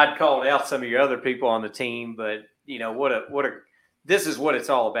just I'd called out some of your other people on the team, but this is what it's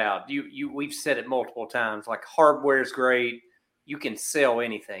all about. We've said it multiple times. Like, hardware is great. You can sell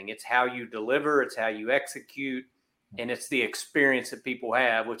anything. It's how you deliver. It's how you execute, and it's the experience that people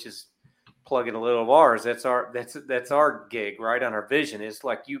have, which is plugging a little of ours. That's our gig, right? On our vision is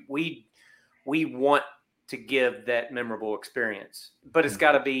like we want to give that memorable experience, but it's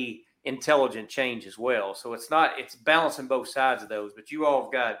got to be intelligent change as well. So it's balancing both sides of those. But you all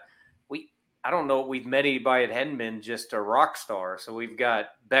have got I don't know, we've met anybody that hadn't been just a rock star. So we've got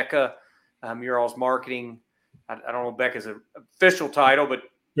Becca, your all's marketing. I don't know Becca's official title, but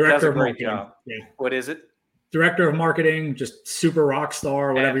Director does a great job. Yeah. What is it? Director of marketing, just super rock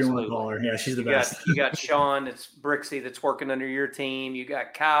star, whatever Absolutely. you want to call her. Yeah, she's the best. You got Sean, it's Brixie, that's working under your team. You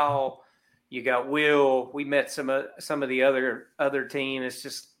got Kyle, you got Will. We met some of the other team. It's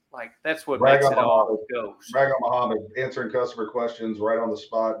just like that's what makes it all go. Brag on Muhammad, answering customer questions right on the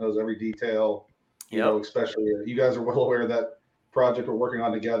spot, knows every detail. You know, especially you guys are well aware of that project we're working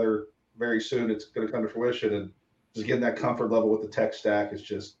on together. Very soon, it's going to come to fruition, and just getting that comfort level with the tech stack is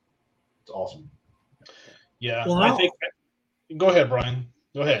it's awesome. Yeah, well, I think. Go ahead, Brian.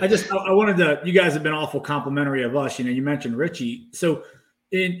 Go ahead. I wanted to. You guys have been awful complimentary of us. You mentioned Richie. So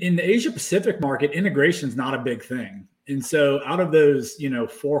in the Asia Pacific market, integration is not a big thing. And so out of those,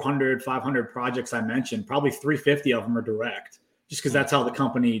 400, 500 projects I mentioned, probably 350 of them are direct, just because that's how the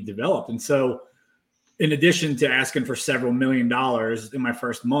company developed. And so in addition to asking for several $1 million in my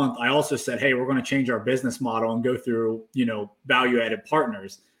first month, I also said, hey, we're going to change our business model and go through, value-added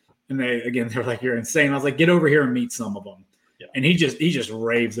partners. And they're like, you're insane. I was like, get over here and meet some of them. Yeah. And he just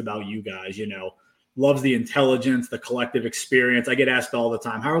raves about you guys, loves the intelligence, the collective experience. I get asked all the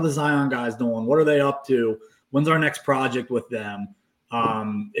time, how are the Zion guys doing? What are they up to? When's our next project with them?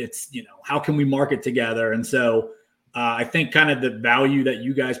 It's, how can we market together? And so I think kind of the value that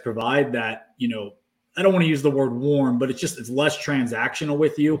you guys provide that, I don't want to use the word warm, but it's less transactional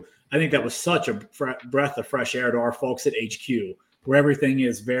with you. I think that was such a breath of fresh air to our folks at HQ, where everything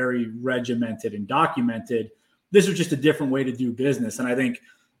is very regimented and documented. This was just a different way to do business. And I think,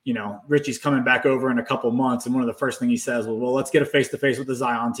 Richie's coming back over in a couple of months. And one of the first things he says was, well, let's get a face-to-face with the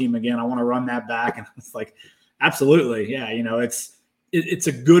Zion team again. I want to run that back. And it's like, absolutely. Yeah. It's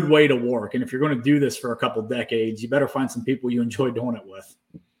a good way to work. And if you're going to do this for a couple of decades, you better find some people you enjoy doing it with.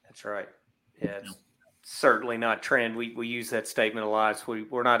 That's right. Yeah. It's certainly not trend. We use that statement a lot. So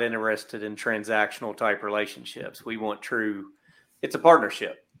we're not interested in transactional type relationships. We want it's a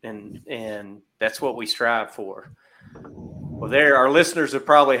partnership, and that's what we strive for. Well, our listeners have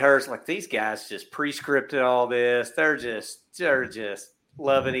probably heard like these guys just pre-scripted all this. They're just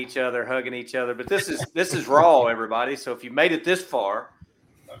loving each other, hugging each other. But this is raw, everybody. So if you made it this far,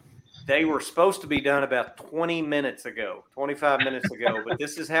 they were supposed to be done about 25 minutes ago. But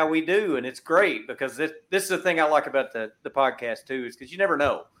this is how we do, and it's great because this is the thing I like about the podcast too, is because you never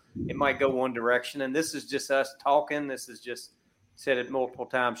know. It might go one direction, and this is just us talking. This is just said it multiple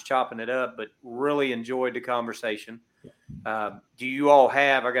times, chopping it up, but really enjoyed the conversation. Do you all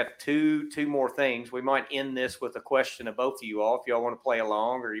have, I got two more things. We might end this with a question of both of you all, if y'all want to play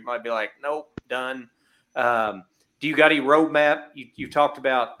along, or you might be like, nope, done. Do you got any roadmap? You talked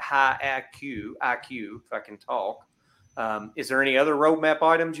about high IQ, if I can talk. Is there any other roadmap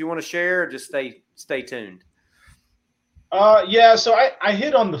items you want to share, or just stay tuned? Yeah, so I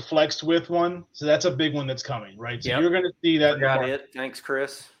hit on the Flex With one, so that's a big one that's coming, right? So You're going to see that. Got it. Thanks,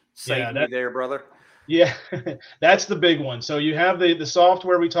 Chris. Saved me there, brother. Yeah, that's the big one. So you have the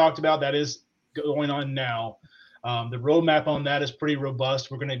software we talked about that is going on now. The roadmap on that is pretty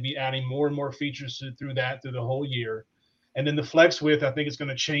robust. We're going to be adding more and more features through the whole year. And then the Flex With, I think it's going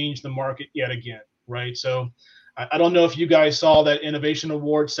to change the market yet again, right? So I don't know if you guys saw that Innovation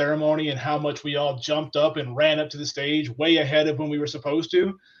Award ceremony and how much we all jumped up and ran up to the stage way ahead of when we were supposed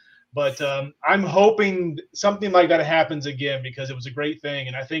to. But I'm hoping something like that happens again because it was a great thing.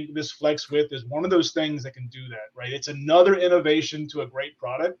 And I think this Flex With is one of those things that can do that, right? It's another innovation to a great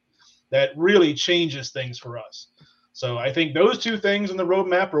product that really changes things for us. So I think those two things on the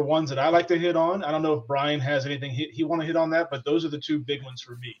roadmap are ones that I like to hit on. I don't know if Brian has anything he want to hit on that, but those are the two big ones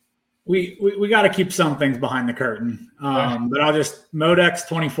for me. We got to keep some things behind the curtain, but I'll just Modex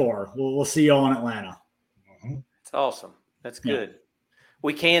 24. We'll see y'all in Atlanta. That's awesome. That's good. Yeah.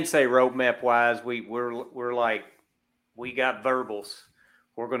 We can say roadmap wise, we're like we got verbals.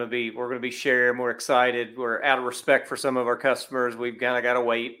 We're gonna be sharing. We're excited. We're out of respect for some of our customers. We've kind of got to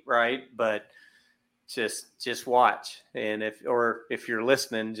wait, right? But just watch, and if you're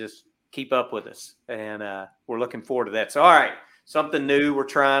listening, just keep up with us, and we're looking forward to that. So all right. something new. We're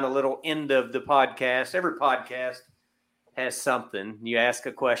trying a little end of the podcast. Every podcast has something. You ask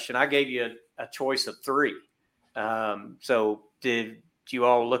a question. I gave you a choice of 3. So did you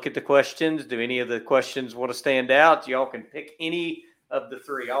all look at the questions? Do any of the questions want to stand out? Y'all can pick any of the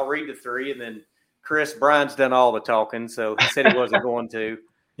 3. I'll read the 3, and then Brian's done all the talking, so he said he wasn't going to.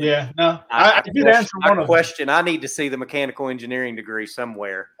 Yeah, no, I did answer one of question. I need to see the mechanical engineering degree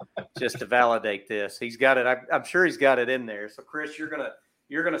somewhere just to validate this. He's got it. I'm sure he's got it in there. So, Chris, you're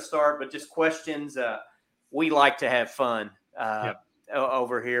gonna start, but just questions. We like to have fun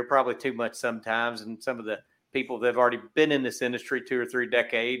over here, probably too much sometimes, and some of the people that have already been in this industry 2 or 3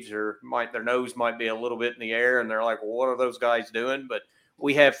 decades, or their nose might be a little bit in the air, and they're like, "Well, what are those guys doing?" But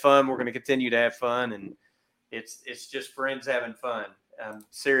we have fun. We're going to continue to have fun, and it's just friends having fun.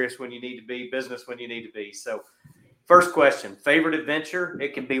 Serious when you need to be, business when you need to be. So, first question: favorite adventure?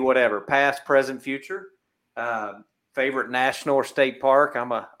 It can be whatever, past, present, future. Favorite national or state park?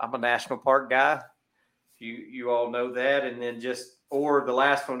 I'm a national park guy. You all know that, and then or the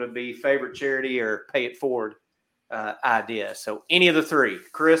last one would be favorite charity or pay it forward idea. So, any of the 3,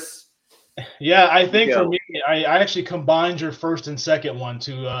 Chris. Yeah, I think for me, I actually combined your first and second one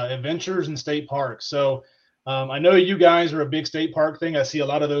to adventures and state parks. So I know you guys are a big state park thing. I see a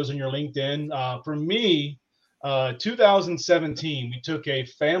lot of those on your LinkedIn. For me, 2017, we took a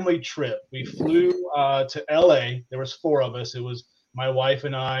family trip. We flew to LA. There was 4 of us. It was my wife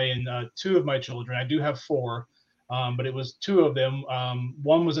and I and 2 of my children. I do have 4, but it was 2 of them.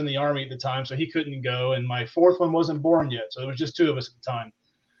 One was in the Army at the time, so he couldn't go. And my 4th one wasn't born yet. So it was just 2 of us at the time.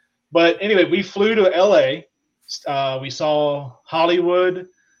 But anyway, we flew to LA. We saw Hollywood.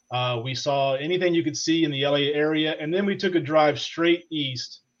 We saw anything you could see in the LA area. And then we took a drive straight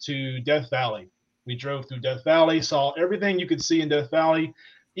east to Death Valley. We drove through Death Valley, saw everything you could see in Death Valley,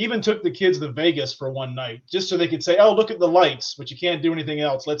 even took the kids to Vegas for one night just so they could say, "Oh, look at the lights, but you can't do anything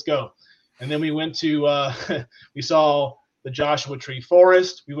else. Let's go." And then we went to, we saw the Joshua Tree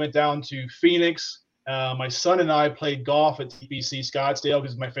Forest. We went down to Phoenix. My son and I played golf at TPC Scottsdale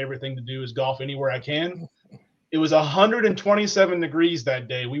because my favorite thing to do is golf anywhere I can. It was 127 degrees that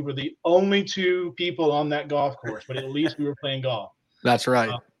day. We were the only 2 people on that golf course, but at least we were playing golf. That's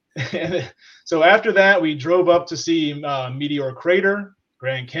right. So after that, we drove up to see Meteor Crater,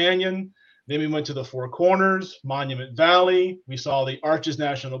 Grand Canyon. Then we went to the Four Corners, Monument Valley. We saw the Arches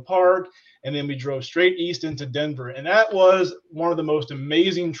National Park. And then we drove straight east into Denver. And that was one of the most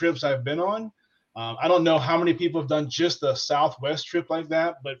amazing trips I've been on. I don't know how many people have done just the Southwest trip like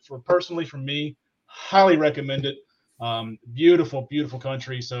that, but personally for me, highly recommend it. Beautiful, beautiful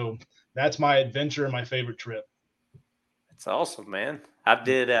country. So that's my adventure and my favorite trip. That's awesome, man. I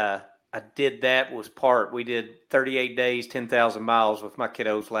did that we did 38 days, 10,000 miles with my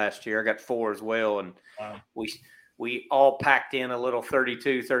kiddos last year. I got 4 as well. And wow. We all packed in a little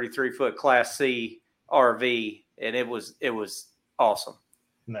 32, 33 foot Class C RV, and it was awesome.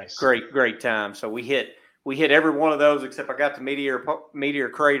 Nice. Great time. So we hit every one of those except I got the Meteor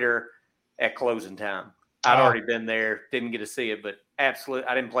Crater at closing time. I'd already been there, didn't get to see it, but absolutely,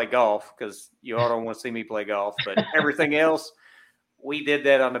 I didn't play golf because you all don't want to see me play golf. But everything else, we did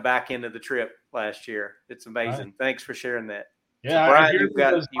that on the back end of the trip last year. It's amazing. Right. Thanks for sharing that. Yeah, so Brian, I hear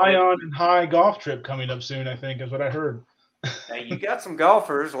there's Zion and HAI golf trip coming up soon, I think, is what I heard. Hey, you got some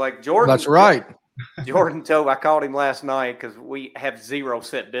golfers like Jordan. That's right. Jordan told, I called him last night because we have 0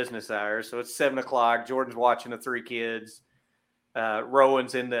 set business hours. So it's 7:00. Jordan's watching the 3 kids.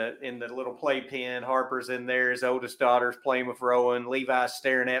 Rowan's in the little playpen. Harper's in there. His oldest daughter's playing with Rowan. Levi's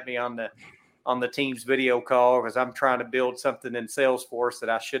staring at me on the team's video call because I'm trying to build something in Salesforce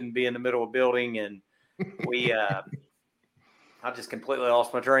that I shouldn't be in the middle of building. And we I just completely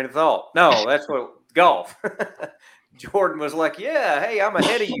lost my train of thought. No, that's what golf. Jordan was like, "Yeah, hey, I'm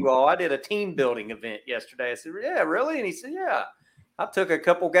ahead of you all. I did a team building event yesterday." I said, "Yeah, really?" And he said, "Yeah, I took a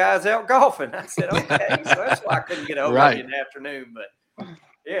couple guys out golfing." I said, "Okay." So that's why I couldn't get over in the afternoon. But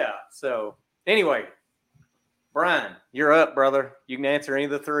yeah. So anyway, Brian, you're up, brother. You can answer any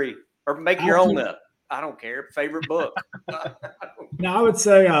of the 3 or make your own up. I don't care. Favorite book. No, I would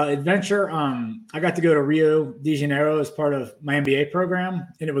say adventure. I got to go to Rio de Janeiro as part of my MBA program,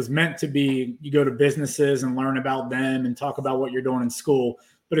 and it was meant to be you go to businesses and learn about them and talk about what you're doing in school,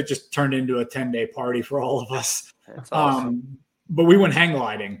 but it just turned into a 10-day party for all of us. That's awesome. But we went hang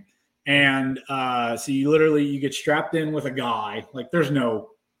gliding, and so you get strapped in with a guy. Like there's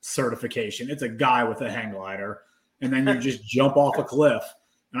no certification. It's a guy with a hang glider, and then you just jump off a cliff.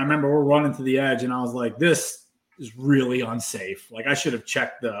 And I remember we're running to the edge, and I was like, this is really unsafe. Like I should have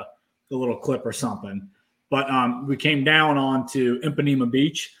checked the little clip or something. But we came down onto Ipanema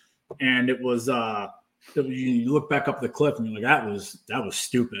Beach, and it was you look back up the cliff and you're like, that was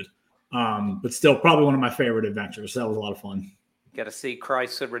stupid. But still probably one of my favorite adventures. That was a lot of fun. Got to see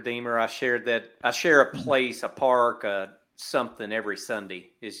Christ the Redeemer. I share a place, a park, something every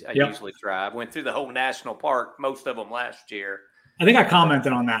Sunday. I usually try. I went through the whole national park, most of them last year. I think I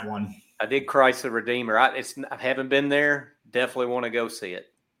commented on that one. I did Christ the Redeemer. I haven't been there. Definitely want to go see it,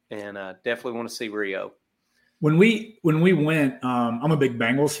 and definitely want to see Rio. When we went, I'm a big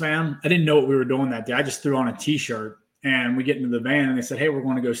Bengals fan. I didn't know what we were doing that day. I just threw on a T-shirt, and we get into the van, and they said, "Hey, we're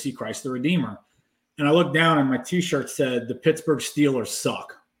going to go see Christ the Redeemer." And I looked down, and my T-shirt said, "The Pittsburgh Steelers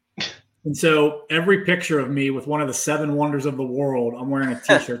suck." And so every picture of me with one of the 7 wonders of the world, I'm wearing a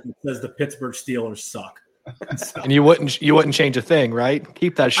T-shirt that says, "The Pittsburgh Steelers suck." And you wouldn't change a thing, right?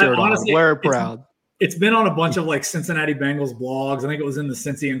 Keep that shirt honestly, on. Wear it proud. It's been on a bunch of like Cincinnati Bengals blogs. I think it was in the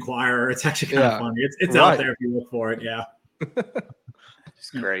Cincy Inquirer. It's actually kind of funny. It's right out there if you look for it. Yeah.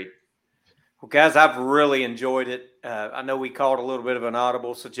 It's great. Well, guys, I've really enjoyed it. I know we called a little bit of an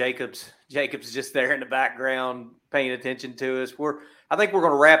audible, so Jacob's just there in the background paying attention to us. I think we're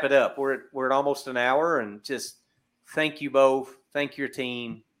going to wrap it up. We're at almost an hour, and just thank you both. Thank your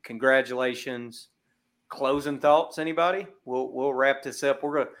team. Congratulations. Closing thoughts, anybody? We'll wrap this up.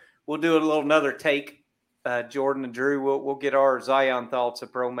 We'll do another take. Jordan and Drew, we'll get our Zion thoughts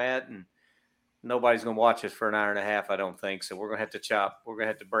of ProMat, and nobody's going to watch us for an hour and a half, I don't think. So we're going to have to chop. We're going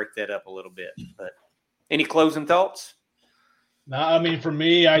to have to break that up a little bit. But any closing thoughts? No, I mean, for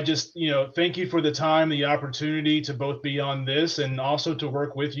me, I just, thank you for the time, the opportunity to both be on this and also to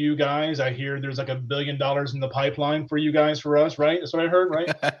work with you guys. I hear there's like $1 billion in the pipeline for you guys, for us, right? That's what I heard,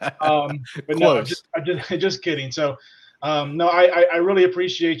 right? But no, I'm just kidding. So, no, I really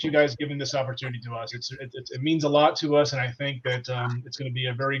appreciate you guys giving this opportunity to us. It means a lot to us, and I think that it's going to be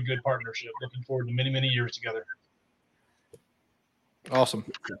a very good partnership. Looking forward to many, many years together. Awesome.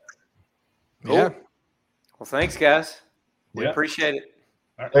 Cool. Yeah. Well, thanks, guys. We appreciate it.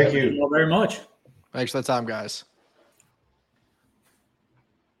 Right. Thank you. Thank you all very much. Thanks for the time, guys.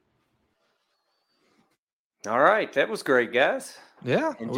 All right. That was great, guys. Yeah.